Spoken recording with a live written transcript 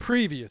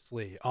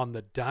Previously on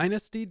the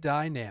Dynasty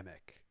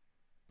Dynamic.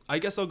 I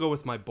guess I'll go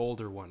with my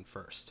bolder one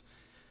first.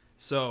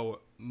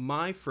 So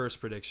my first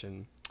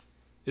prediction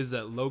is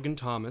that Logan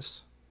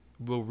Thomas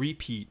will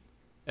repeat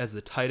as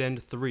the tight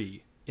end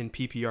 3 in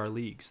PPR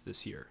leagues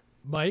this year.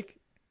 Mike,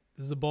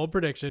 this is a bold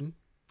prediction,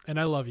 and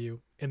I love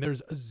you. And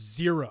there's a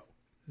 0%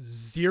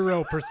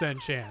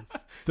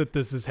 chance that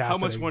this is happening. How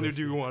much wonder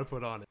do you want to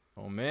put on it?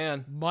 Oh,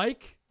 man.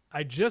 Mike,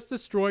 I just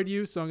destroyed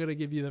you, so I'm going to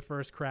give you the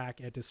first crack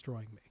at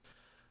destroying me.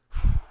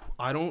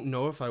 I don't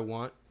know if I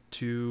want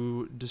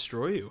to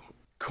destroy you.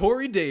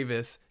 Corey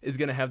Davis is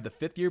going to have the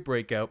fifth-year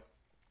breakout,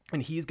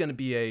 and he's going to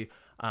be a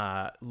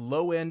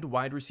low-end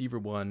wide receiver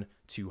 1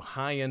 to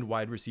high-end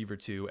wide receiver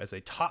 2 as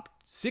a top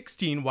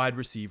 16 wide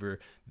receiver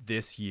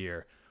this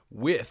year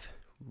with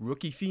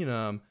rookie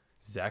phenom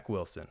Zach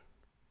Wilson.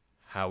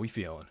 How we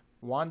feeling?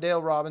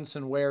 Wan'Dale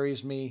Robinson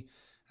worries me.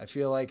 I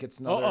feel like it's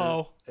another.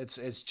 Uh-oh.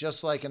 It's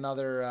just like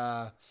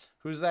another.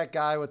 Who's that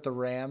guy with the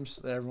Rams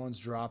that everyone's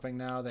dropping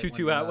now?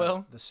 Tutu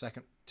Atwell. The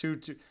second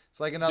Tutu. It's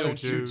like another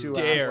Tutu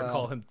Dare Atwell.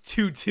 call him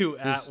Tutu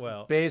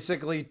Atwell.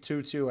 Basically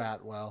Tutu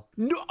Atwell.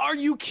 No, are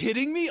you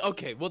kidding me?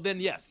 Okay, well then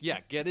yes,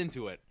 get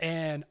into it.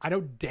 And I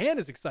know Dan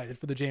is excited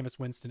for the Jameis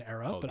Winston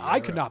era, but the I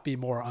era. could not be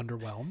more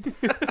underwhelmed.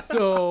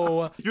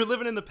 So You're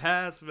living in the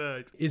past,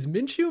 man. is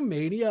Minshew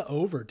mania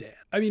over, Dan?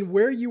 I mean,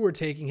 where you were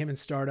taking him in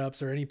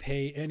startups or any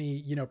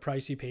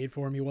price you paid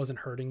for him, he wasn't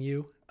hurting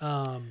you.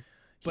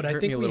 But I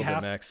think me a we little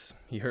have. bit, Max.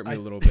 He hurt me a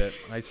little bit.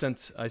 I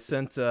sent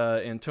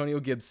Antonio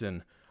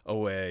Gibson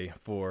away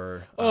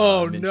for.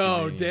 Oh Minshew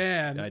no, mania.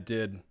 Dan! I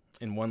did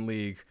in one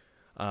league.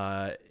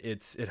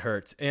 It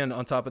hurts. And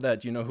on top of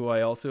that, do you know who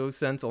I also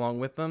sent along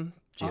with them?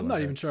 I'm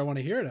not even sure I want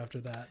to hear it after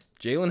that.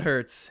 Jalen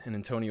Hurts and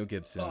Antonio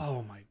Gibson.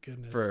 Oh my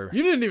goodness! For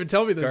You didn't even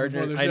tell me this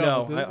Gardner. before the show. I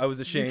know. This- I was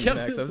ashamed, you kept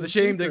Max. this I was a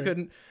ashamed I secret.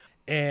 couldn't.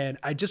 And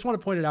I just want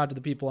to point it out to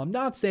the people. I'm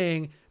not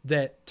saying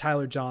that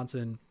Tyler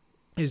Johnson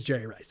is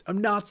Jerry Rice. I'm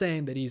not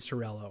saying that he's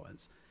Terrell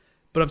Owens.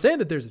 But I'm saying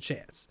that there's a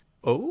chance.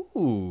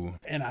 Oh.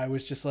 And I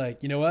was just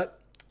like, you know what?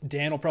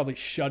 Dan will probably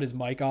shut his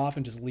mic off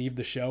and just leave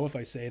the show if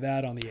I say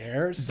that on the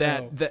air.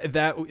 So.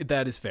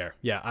 That is fair.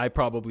 Yeah, I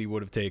probably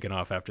would have taken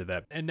off after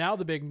that. And now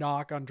the big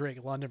knock on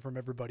Drake London from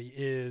everybody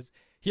is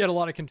he had a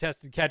lot of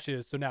contested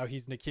catches, so now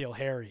he's N'Keal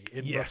Harry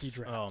in rookie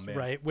drafts,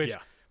 right? Which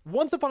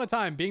once upon a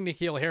time, being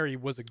N'Keal Harry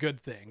was a good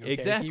thing. Okay?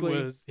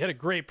 Exactly. He had a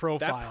great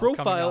profile. That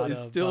profile is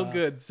of, still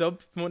good.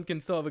 Someone can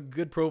still have a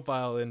good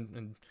profile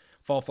and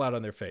fall flat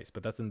on their face,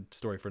 but that's a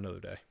story for another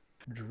day.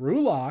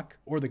 Drew Lock,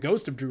 or the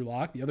ghost of Drew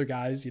Lock, the other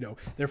guys,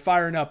 they're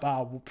firing up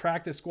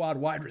practice squad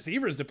wide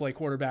receivers to play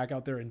quarterback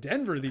out there in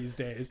Denver these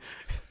days.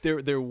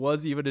 There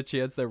was even a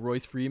chance that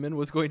Royce Freeman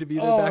was going to be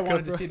their backup. I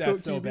wanted to see that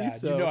so QB,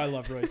 bad. You know I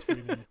love Royce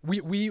Freeman.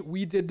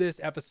 We did this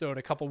episode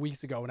a couple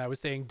weeks ago, and I was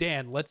saying,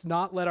 Dan, let's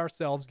not let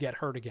ourselves get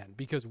hurt again,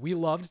 because we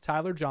loved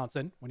Tyler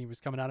Johnson when he was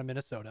coming out of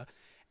Minnesota,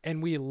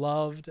 and we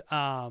loved,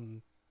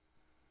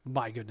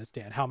 my goodness,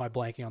 Dan, how am I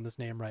blanking on this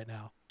name right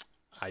now?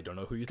 I don't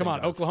know who you Come think on,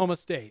 of. Oklahoma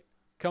State.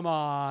 Come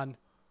on.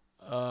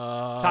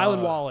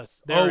 Tylan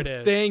Wallace. There it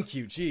is. Thank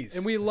you. Jeez.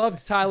 And we loved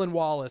Tylan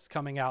Wallace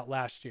coming out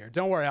last year.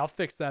 Don't worry, I'll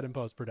fix that in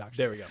post-production.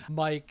 There we go.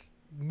 Mike,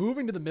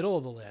 moving to the middle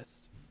of the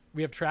list,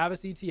 we have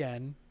Travis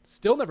Etienne,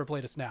 still never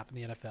played a snap in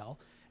the NFL,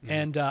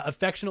 and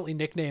affectionately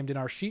nicknamed in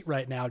our sheet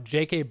right now,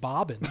 J.K.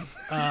 Bobbins.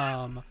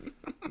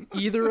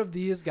 Either of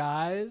these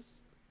guys...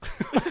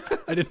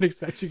 I didn't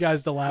expect you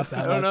guys to laugh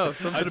that much. I don't know.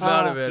 Something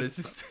about it, man. It's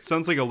just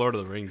Sounds like a Lord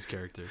of the Rings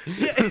character.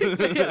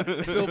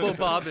 Bilbo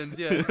Bobbins,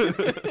 yeah.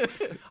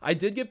 I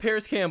did get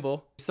Paris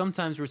Campbell.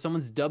 Sometimes where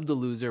someone's dubbed a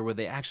loser where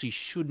they actually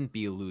shouldn't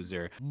be a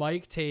loser.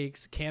 Mike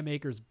takes Cam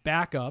Akers'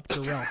 backup,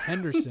 Darrell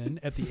Henderson,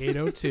 at the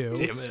 802.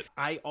 Damn it.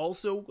 I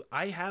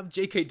have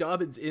J.K.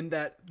 Dobbins in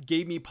that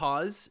gave me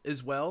pause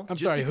as well. I'm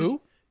sorry, who?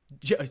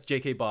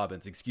 J.K.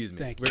 Bobbins, excuse me.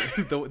 Thank you.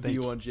 The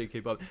one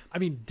J.K. Bobbins. I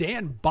mean,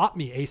 Dan bought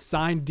me a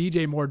signed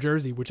DJ Moore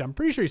jersey, which I'm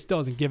pretty sure he still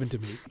hasn't given to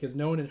me because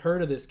no one had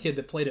heard of this kid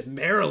that played at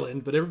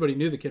Maryland, but everybody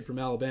knew the kid from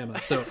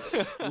Alabama. So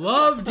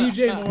love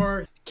DJ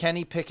Moore.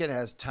 Kenny Pickett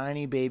has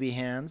tiny baby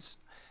hands,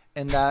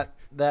 and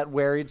that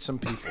worried some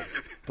people.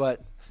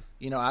 But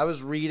I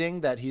was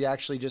reading that he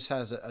actually just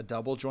has a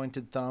double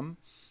jointed thumb,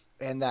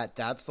 and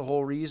that's the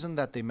whole reason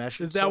that they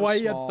measured. Is that why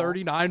he had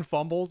 39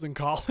 fumbles in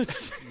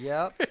college?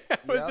 Yep.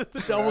 Was it the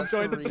double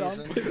jointed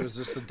thumb? It was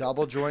just the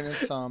double jointed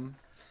thumb,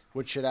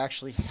 which should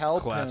actually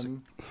help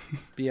him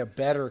be a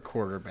better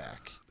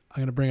quarterback. I'm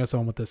going to bring us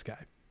home with this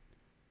guy.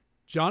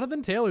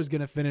 Jonathan Taylor's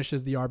going to finish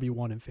as the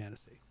RB1 in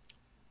fantasy.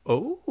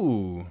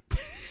 Oh.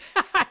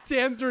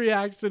 Dan's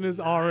reaction is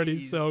already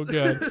so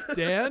good.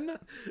 Dan?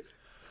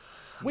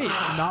 Wait,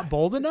 not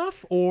bold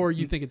enough, or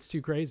you think it's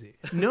too crazy?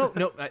 No.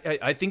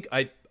 I think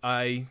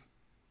I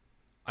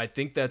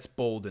think that's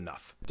bold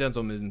enough.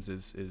 Denzel Mims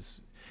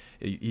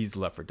he's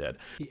left for dead.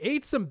 He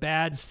ate some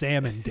bad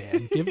salmon,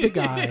 Dan. Give the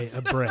guy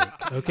a break,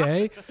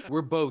 okay?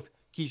 We're both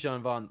Keyshawn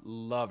Vaughn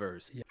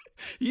lovers. Yeah.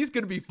 He's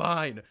gonna be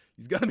fine.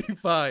 He's gonna be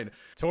fine.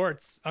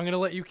 Torts, I'm gonna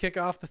let you kick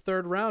off the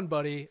third round,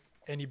 buddy.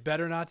 And you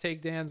better not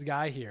take Dan's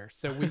guy here.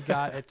 So we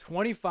got at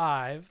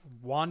 25,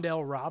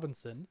 Wan'Dale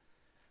Robinson.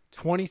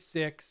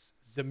 26,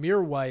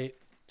 Zamir White.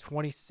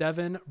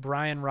 27,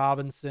 Brian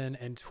Robinson.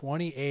 And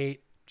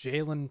 28,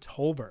 Jalen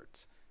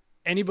Tolbert.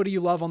 Anybody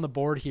you love on the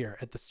board here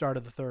at the start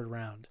of the third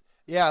round?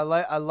 Yeah,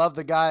 I love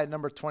the guy at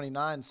number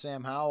 29,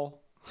 Sam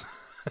Howell.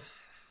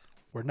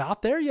 We're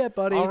not there yet,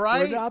 buddy. All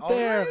right, We're not all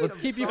there. right, Let's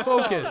I'm keep you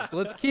sorry. focused.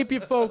 Let's keep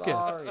you focused.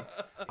 Sorry.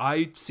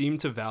 I seem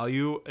to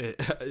value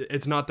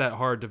it's not that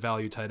hard to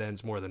value tight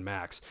ends more than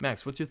Max.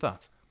 Max, what's your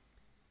thoughts?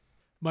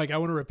 Mike, I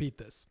want to repeat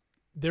this.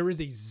 There is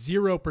a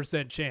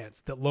 0%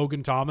 chance that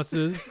Logan Thomas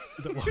repeats.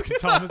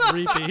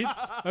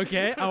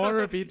 Okay, I want to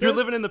repeat this. You're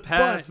living in the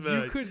past, but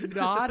man. you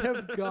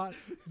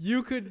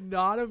could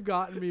not have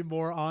gotten me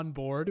more on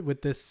board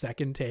with this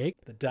second take.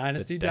 The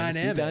Dynasty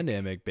Dynamic.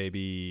 Dynamic,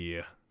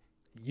 baby.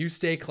 You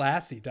stay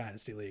classy,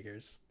 Dynasty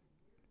Leaguers.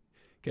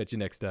 Catch you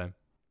next time.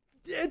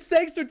 It's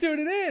thanks for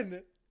tuning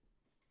in.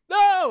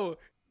 No!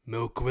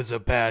 Milk was a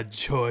bad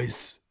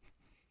choice.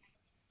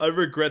 I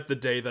regret the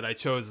day that I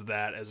chose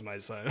that as my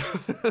sign.